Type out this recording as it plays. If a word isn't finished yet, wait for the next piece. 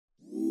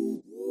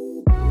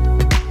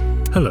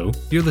Hello,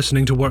 you're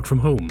listening to Work From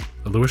Home,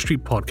 a Lower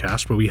Street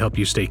podcast where we help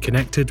you stay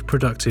connected,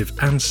 productive,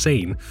 and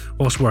sane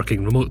whilst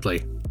working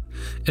remotely.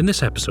 In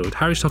this episode,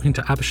 Harry's talking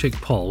to Abhishek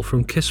Paul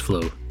from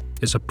Kissflow.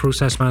 It's a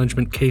process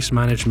management, case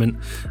management,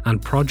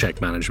 and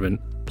project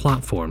management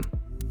platform.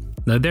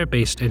 Now, they're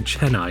based in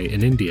Chennai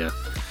in India.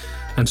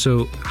 And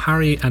so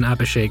Harry and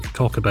Abhishek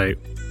talk about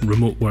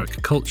remote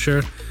work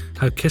culture,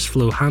 how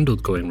Kissflow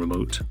handled going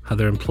remote, how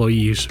their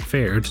employees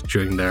fared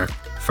during their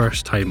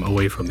first time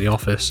away from the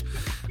office,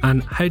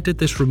 and how did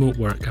this remote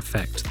work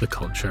affect the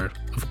culture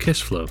of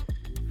Kissflow.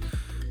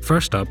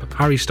 First up,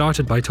 Harry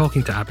started by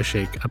talking to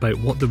Abhishek about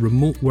what the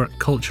remote work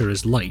culture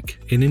is like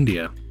in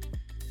India.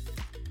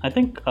 I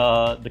think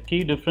the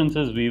key difference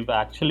is we've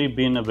actually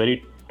been a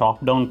very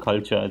top-down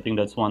culture. I think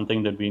that's one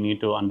thing that we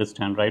need to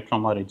understand right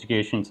from our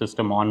education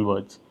system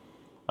onwards.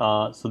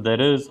 So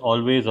there is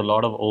always a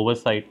lot of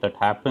oversight that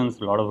happens,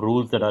 a lot of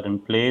rules that are in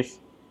place.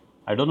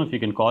 I don't know if you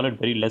can call it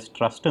very less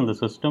trust in the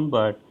system,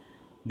 but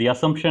the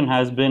assumption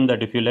has been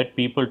that if you let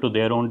people to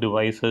their own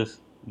devices,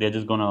 they're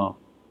just gonna,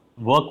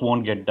 work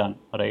won't get done,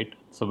 right?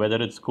 So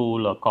whether it's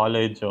school or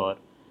college or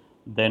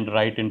then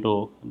right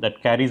into,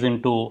 that carries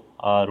into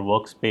our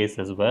workspace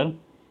as well.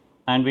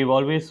 And we've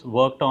always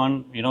worked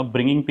on,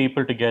 bringing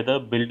people together,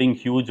 building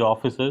huge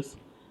offices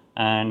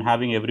and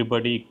having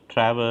everybody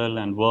travel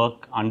and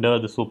work under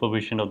the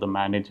supervision of the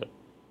manager.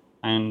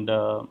 And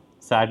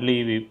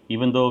sadly,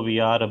 even though we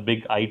are a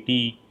big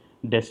IT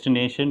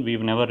destination,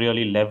 we've never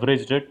really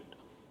leveraged it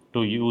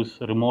to use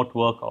remote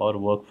work or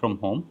work from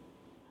home.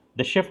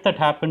 The shift that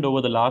happened over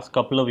the last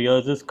couple of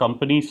years is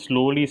companies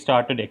slowly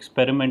started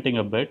experimenting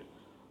a bit.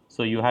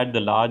 So you had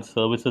the large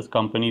services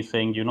companies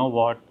saying, you know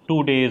what,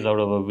 2 days out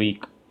of a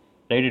week,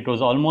 right? It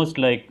was almost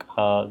like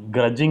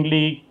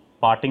grudgingly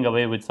parting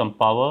away with some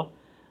power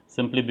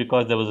simply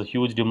because there was a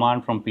huge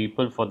demand from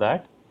people for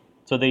that.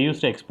 So they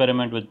used to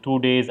experiment with 2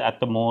 days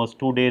at the most,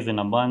 2 days in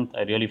a month,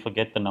 I really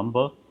forget the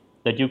number,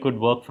 that you could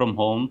work from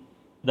home.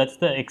 That's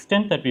the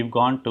extent that we've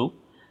gone to.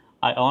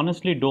 I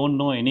honestly don't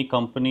know any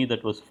company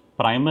that was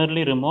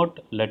primarily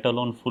remote, let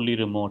alone fully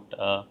remote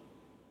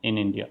in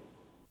India.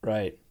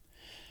 Right.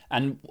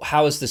 And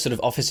how has the sort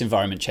of office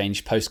environment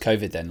changed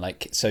post-COVID then?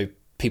 Like, so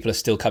people are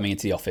still coming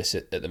into the office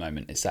at the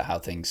moment. Is that how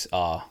things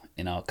are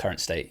in our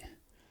current state?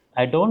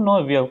 I don't know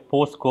if we are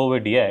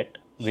post-COVID yet.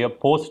 We are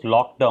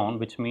post-lockdown,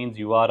 which means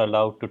you are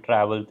allowed to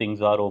travel,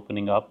 things are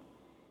opening up.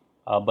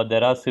 But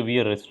there are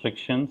severe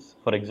restrictions.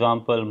 For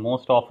example,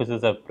 most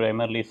offices have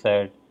primarily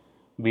said,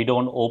 we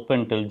don't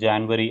open till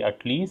January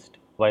at least,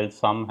 while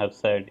some have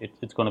said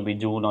it's going to be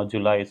June or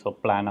July, so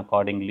plan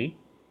accordingly.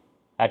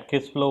 At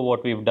Kissflow,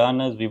 what we've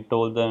done is we've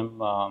told them,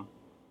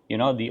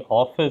 the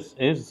office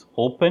is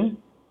open,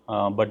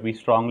 but we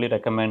strongly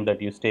recommend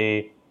that you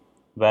stay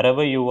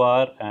wherever you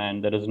are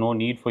and there is no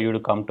need for you to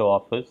come to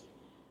office.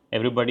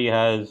 Everybody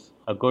has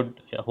a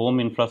good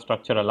home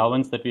infrastructure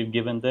allowance that we've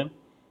given them,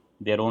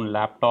 their own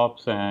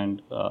laptops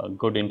and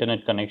good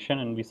internet connection.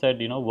 And we said,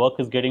 work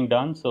is getting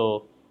done,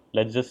 so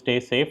let's just stay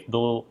safe.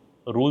 Though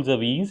rules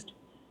have eased,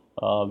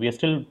 we are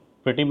still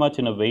pretty much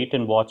in a wait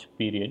and watch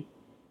period.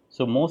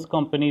 So most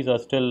companies are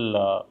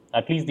still,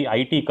 at least the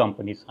IT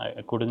companies,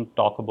 I couldn't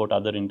talk about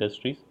other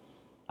industries.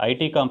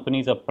 IT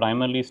companies are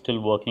primarily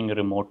still working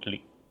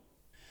remotely.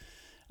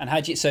 And how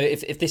do you, so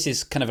if this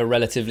is kind of a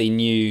relatively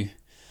new,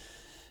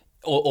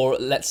 or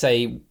let's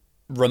say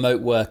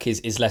remote work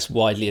is less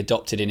widely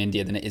adopted in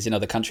India than it is in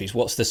other countries,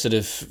 what's the sort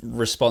of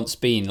response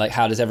been? Like,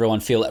 how does everyone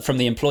feel from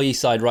the employee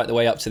side right the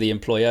way up to the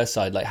employer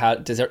side? Like,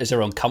 is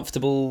everyone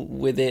comfortable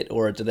with it,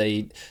 or do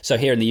they? So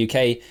here in the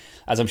UK,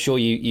 as I'm sure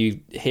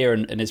you hear,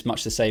 and it's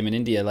much the same in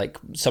India, like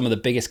some of the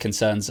biggest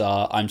concerns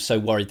are, I'm so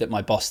worried that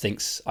my boss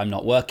thinks I'm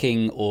not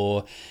working,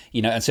 or,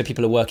 and so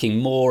people are working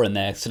more and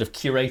they're sort of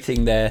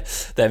curating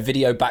their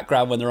video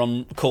background when they're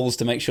on calls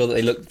to make sure that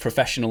they look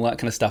professional, that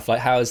kind of stuff.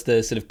 Like, how has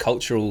the sort of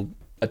cultural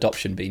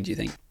adoption been, do you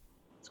think?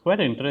 It's quite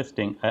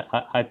interesting.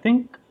 I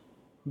think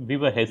we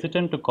were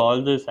hesitant to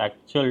call this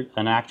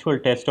an actual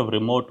test of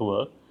remote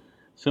work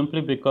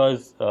simply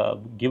because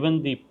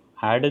given the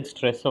added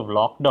stress of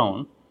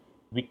lockdown,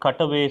 we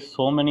cut away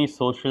so many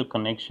social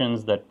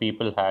connections that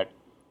people had,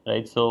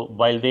 right? So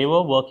while they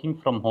were working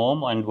from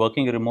home and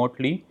working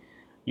remotely,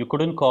 you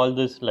couldn't call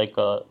this like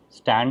a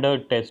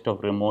standard test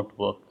of remote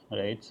work,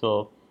 right?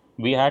 So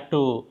we had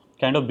to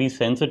kind of be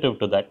sensitive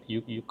to that.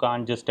 You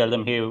can't just tell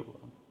them, hey,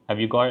 have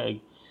you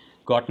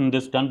gotten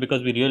this done?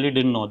 Because we really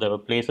didn't know. There were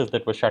places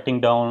that were shutting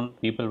down.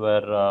 People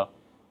were,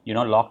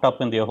 locked up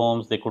in their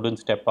homes. They couldn't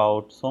step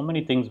out. So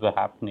many things were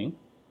happening.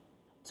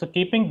 So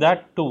keeping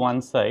that to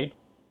one side,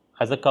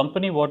 as a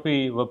company, what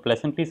we were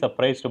pleasantly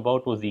surprised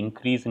about was the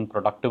increase in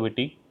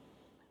productivity.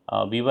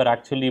 We were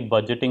actually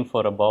budgeting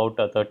for about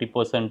a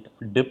 30%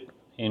 dip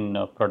in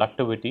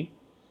productivity,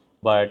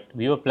 but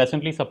we were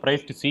pleasantly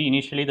surprised to see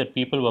initially that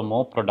people were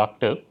more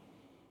productive.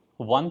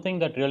 One thing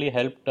that really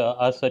helped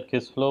us at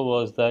Kissflow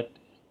was that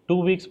 2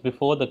 weeks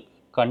before the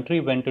country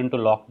went into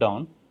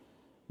lockdown,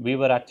 we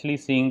were actually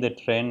seeing the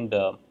trend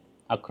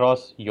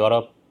across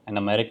Europe and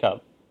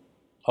America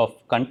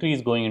of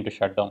countries going into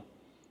shutdown.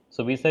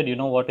 So we said, you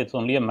know what, it's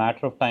only a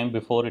matter of time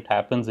before it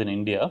happens in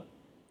India.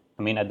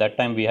 I mean, at that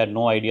time, we had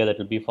no idea that it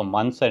will be for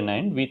months and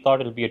end. We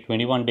thought it will be a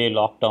 21-day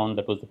lockdown.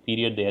 That was the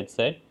period they had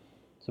said.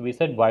 So we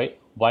said,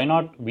 why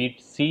not we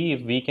see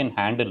if we can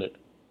handle it?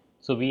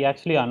 So we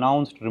actually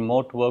announced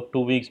remote work 2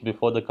 weeks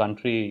before the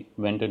country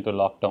went into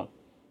lockdown.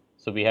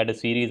 So we had a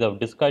series of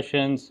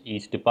discussions.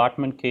 Each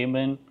department came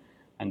in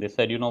and they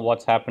said, you know,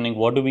 what's happening?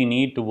 What do we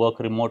need to work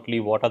remotely?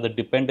 What are the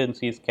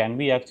dependencies? Can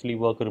we actually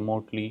work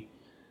remotely?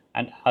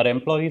 And our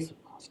employees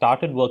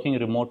started working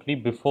remotely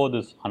before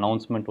this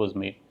announcement was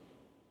made.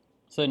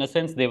 So in a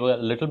sense, they were a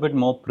little bit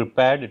more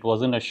prepared. It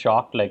wasn't a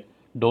shock like,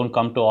 don't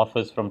come to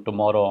office from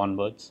tomorrow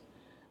onwards.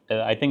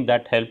 I think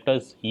that helped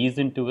us ease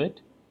into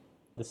it.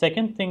 The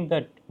second thing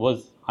that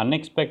was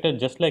unexpected,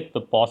 just like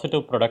the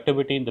positive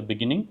productivity in the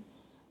beginning,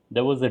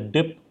 there was a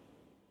dip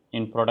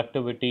in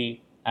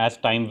productivity as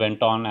time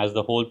went on, as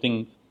the whole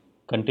thing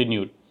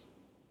continued.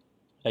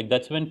 Like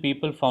that's when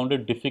people found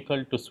it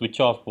difficult to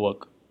switch off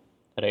work,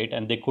 right?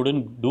 And they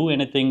couldn't do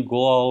anything,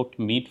 go out,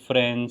 meet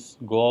friends,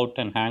 go out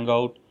and hang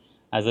out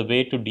as a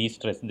way to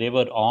de-stress. They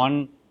were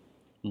on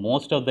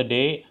most of the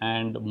day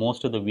and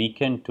most of the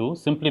weekend too,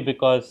 simply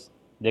because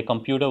their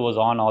computer was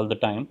on all the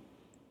time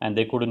and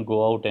they couldn't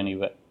go out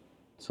anywhere.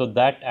 So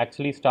that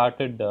actually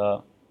started,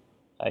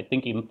 I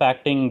think,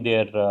 impacting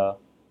their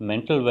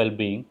mental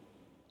well-being.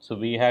 So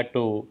we had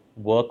to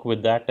work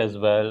with that as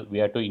well. We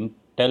had to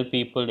tell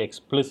people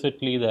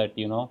explicitly that,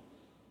 you know,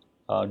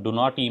 do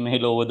not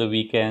email over the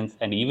weekends.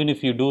 And even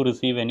if you do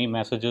receive any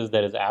messages,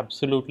 there is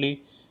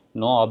absolutely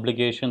no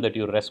obligation that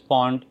you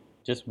respond.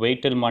 Just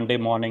wait till Monday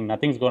morning.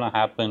 Nothing's going to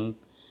happen.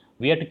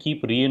 We had to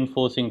keep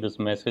reinforcing this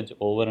message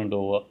over and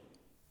over.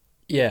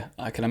 Yeah,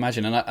 I can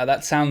imagine. And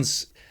that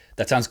sounds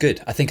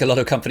good. I think a lot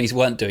of companies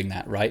weren't doing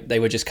that, right? They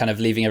were just kind of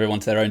leaving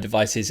everyone to their own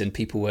devices, and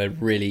people were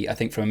really, I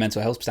think from a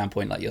mental health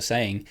standpoint, like you're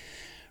saying,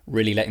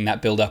 really letting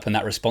that build up and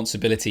that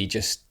responsibility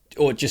just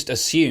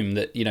assume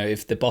that, you know,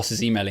 if the boss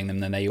is emailing them,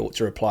 then they ought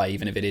to reply,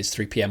 even if it is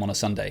 3 p.m. on a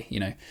Sunday,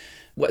 you know.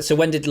 So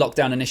when did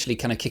lockdown initially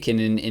kind of kick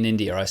in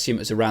India? I assume it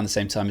was around the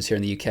same time as here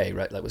in the UK,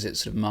 right? Like, was it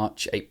sort of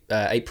March,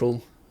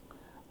 April?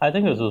 I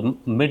think it was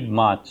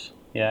mid-March.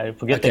 Yeah, I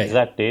forget the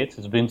exact dates.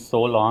 It's been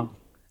so long.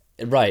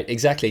 Right,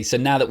 exactly. So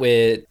now that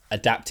we're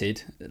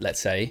adapted, let's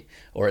say,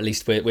 or at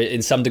least we're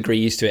in some degree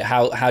used to it,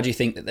 how do you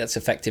think that that's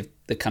affected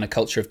the kind of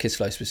culture of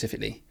KISSFLOW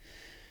specifically?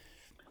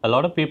 A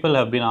lot of people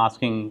have been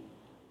asking,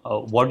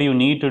 what do you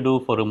need to do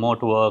for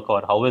remote work,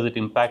 or how has it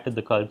impacted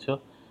the culture?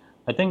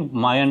 I think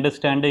my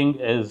understanding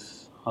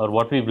is, or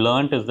what we've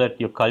learned is that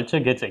your culture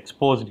gets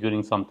exposed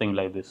during something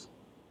like this.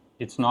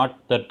 It's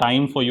not the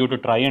time for you to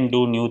try and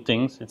do new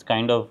things. It's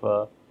kind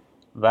of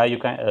where you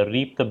can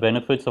reap the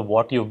benefits of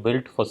what you've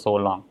built for so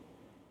long.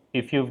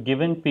 If you've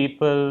given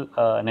people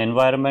an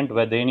environment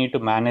where they need to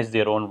manage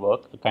their own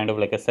work, kind of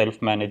like a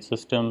self-managed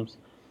systems,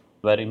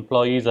 where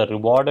employees are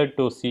rewarded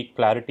to seek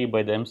clarity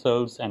by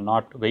themselves and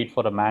not wait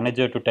for a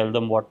manager to tell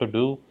them what to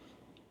do,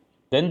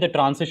 then the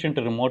transition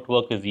to remote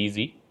work is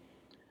easy.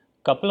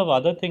 Couple of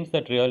other things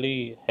that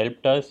really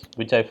helped us,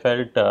 which I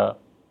felt,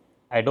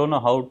 I don't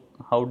know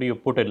how do you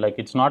put it, like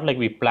it's not like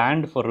we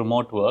planned for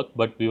remote work,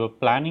 but we were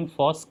planning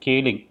for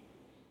scaling.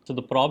 So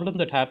the problem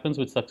that happens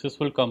with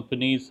successful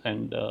companies,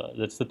 and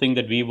that's the thing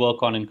that we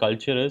work on in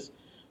culture, is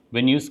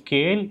when you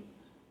scale,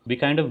 we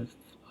kind of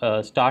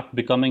start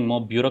becoming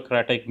more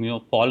bureaucratic, more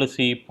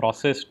policy,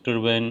 process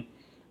driven.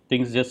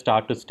 Things just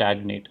start to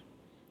stagnate.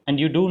 And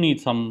you do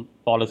need some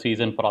policies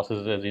and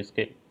processes as you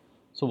scale.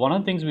 So one of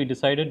the things we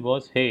decided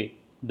was, hey,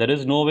 there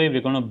is no way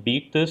we're going to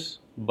beat this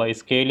by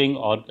scaling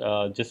or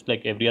just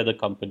like every other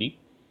company.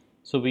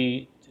 So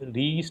we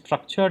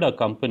restructured our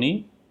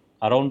company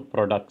around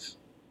products.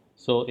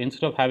 So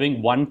instead of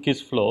having one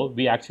KISSFLOW,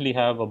 we actually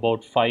have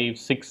about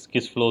 5-6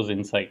 KISSFLOWs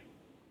inside.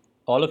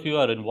 All of you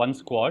are in one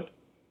squad.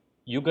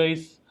 You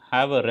guys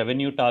have a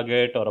revenue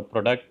target or a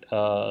product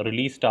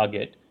release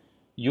target.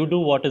 You do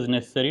what is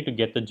necessary to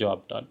get the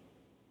job done.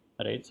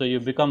 Right? So you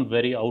become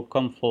very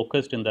outcome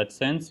focused in that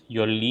sense.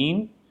 You're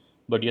lean,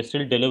 but you're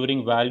still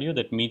delivering value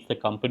that meets the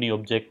company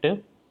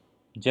objective.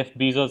 Jeff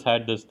Bezos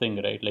had this thing,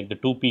 right? Like the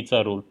 2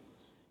 pizza rule.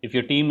 If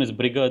your team is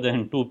bigger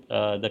than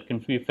that can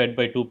be fed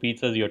by 2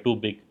 pizzas, you're too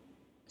big.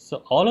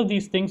 So all of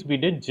these things we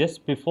did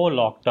just before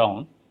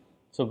lockdown.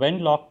 So when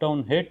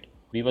lockdown hit,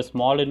 we were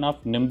small enough,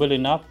 nimble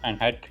enough, and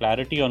had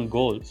clarity on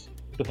goals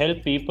to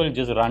help people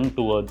just run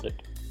towards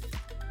it.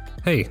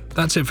 Hey,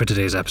 that's it for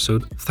today's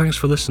episode. Thanks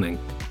for listening.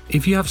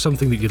 If you have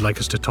something that you'd like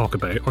us to talk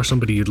about or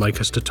somebody you'd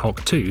like us to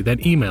talk to, then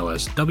email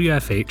us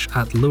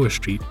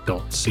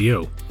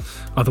wfh@lowerstreet.co.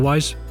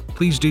 Otherwise,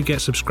 please do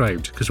get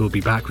subscribed because we'll be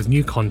back with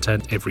new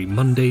content every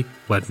Monday,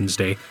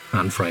 Wednesday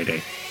and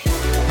Friday.